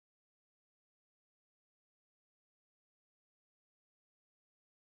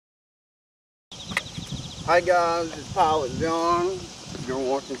Hey guys, it's Pilot John. You're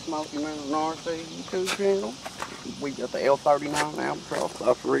watching Smoky Mountain RC YouTube channel. We got the L39 Albatross,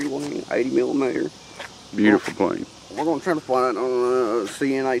 Freewing 80mm. Beautiful plane. We're going to try to fly it on a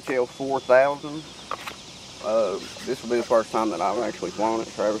CNHL 4000. This will be the first time that I've actually flown it.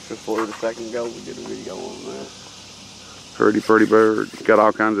 Travis just flew it a second ago. We did a video on that. Pretty bird. It's got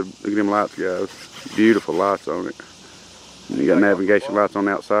all kinds of, look at them lights, guys. Beautiful lights on it. And you got navigation lights on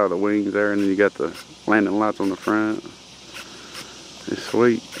the outside of the wings there, and then you got the landing lights on the front. It's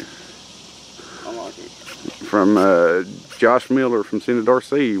sweet. I like it. From Josh Miller from Senator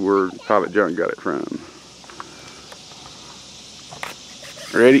C, where Pilot John got it from.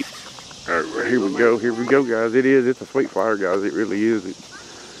 Ready? Alright, here we go, guys. It's a sweet flyer, guys. It really is.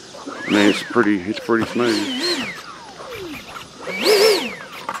 I mean, it's pretty smooth.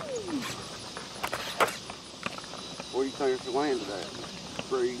 What do you think it's landed at?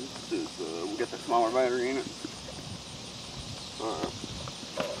 Free, since we got that smaller battery in it. Alright.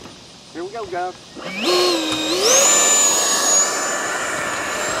 Here we go, guys.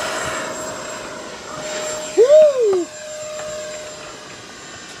 Woo!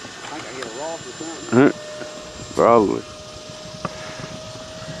 I think I hit a rock or something. Probably.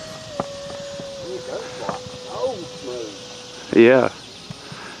 It does fly so smooth. Yeah.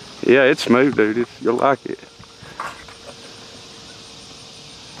 Yeah, it's smooth, dude. You'll like it.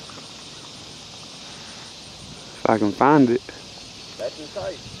 If I can find it. That's in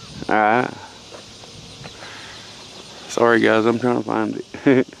sight. Alright. Sorry, guys. I'm trying to find it.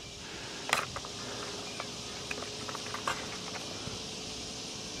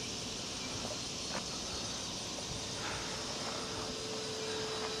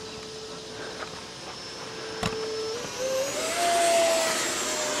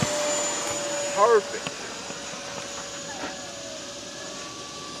 Perfect.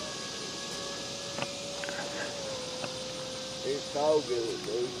 It's so good,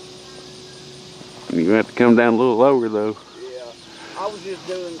 dude. You're gonna have to come down a little lower, though. Yeah. I was just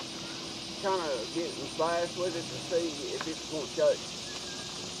doing, kind of getting fast with it to see if it's going to touch.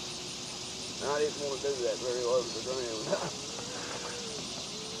 And I didn't want to do that very low to the ground.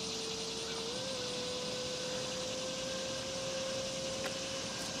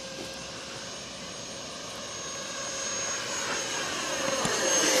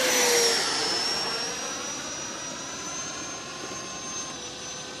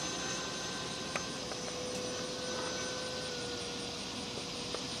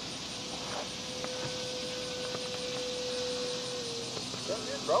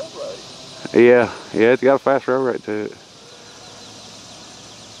 Roll rate. Yeah, it's got a fast roll rate to it.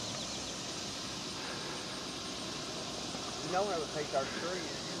 You know how to take our tree,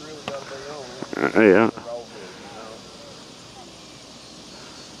 you really got to be on it. Yeah. Roll good, you know.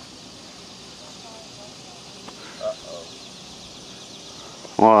 Uh-oh.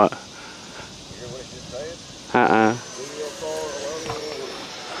 What? You hear what it just said? Video car,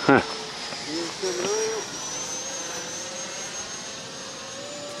 Huh. Here's coming out.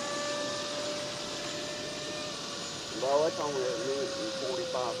 Well, it's only a minute and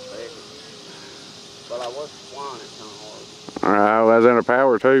 45 seconds. But I was flying it kind of hard. Alright, well, that was under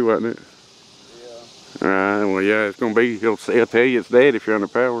power too, wasn't it? Yeah. Alright, well, yeah, it's gonna be, he'll tell you it's dead if you're under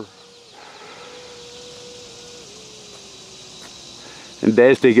power. And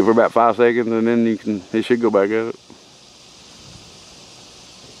dead stick it for about 5 seconds, and then it should go back up.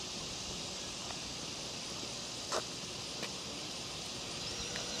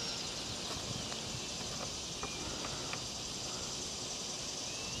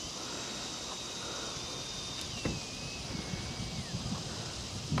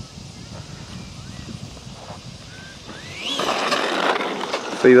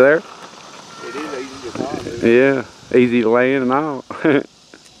 See there? It is easy to fly. Yeah, easy to land and all. I'm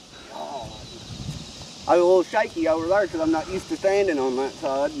a little shaky over there because I'm not used to standing on that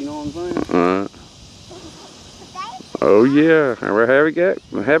side, you know what I'm saying? Oh yeah,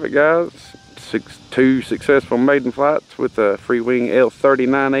 we have it, guys. Two successful maiden flights with a Freewing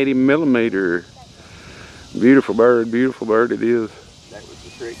L39 80mm. Beautiful bird it is. That was the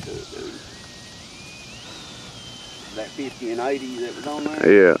trick to it, dude. That 50 and 80 that was on there?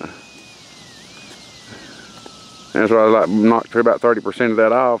 Yeah. That's why I like knocked about 30% of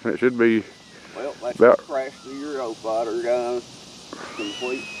that off, and it should be. Well, that's what crashed the Eurofighter, guys.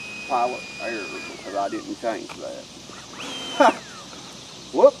 Complete pilot error because I didn't change that.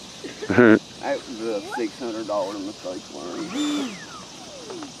 Whoop! That was a $600 mistake, Larry.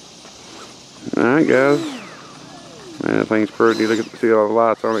 Alright, guys. Man, that thing's pretty. Look at, see all the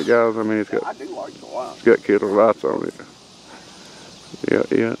lights on it, guys. I mean, it's got. I do like the lights. It's got killer lights on it.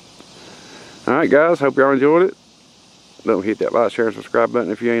 Yeah. Alright. Alright guys, hope y'all enjoyed it. Don't hit that like, share, and subscribe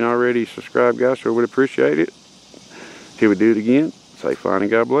button if you ain't already subscribed, guys. Sure would appreciate it. Till we do it again, say fine and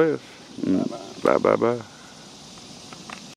God bless. Bye bye bye.